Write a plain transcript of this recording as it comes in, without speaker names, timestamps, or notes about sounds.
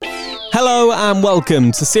Hello and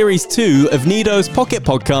welcome to Series 2 of Nido's Pocket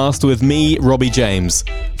Podcast with me, Robbie James,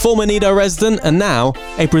 former Nido resident and now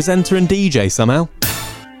a presenter and DJ somehow.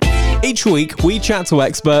 Each week, we chat to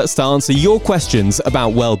experts to answer your questions about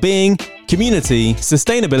well-being, community,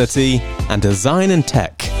 sustainability, and design and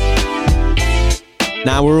tech.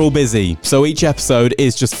 Now, we're all busy, so each episode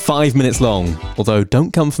is just 5 minutes long, although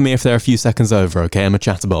don't come for me if they're a few seconds over, okay? I'm a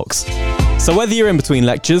chatterbox. So whether you're in between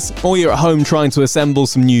lectures, or you're at home trying to assemble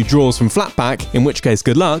some new drawers from Flatpak, in which case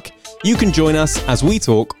good luck, you can join us as we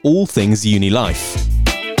talk all things uni life.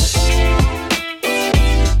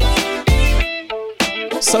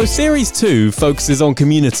 So Series 2 focuses on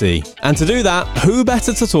community, and to do that, who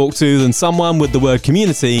better to talk to than someone with the word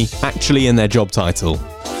community actually in their job title?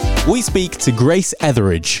 We speak to Grace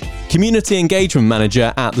Etheridge, Community Engagement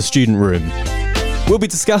Manager at the Student Room. We'll be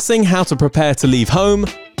discussing how to prepare to leave home,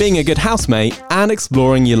 being a good housemate, and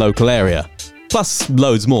exploring your local area. Plus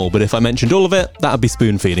loads more, but if I mentioned all of it, that'd be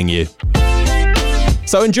spoon-feeding you.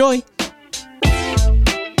 So enjoy!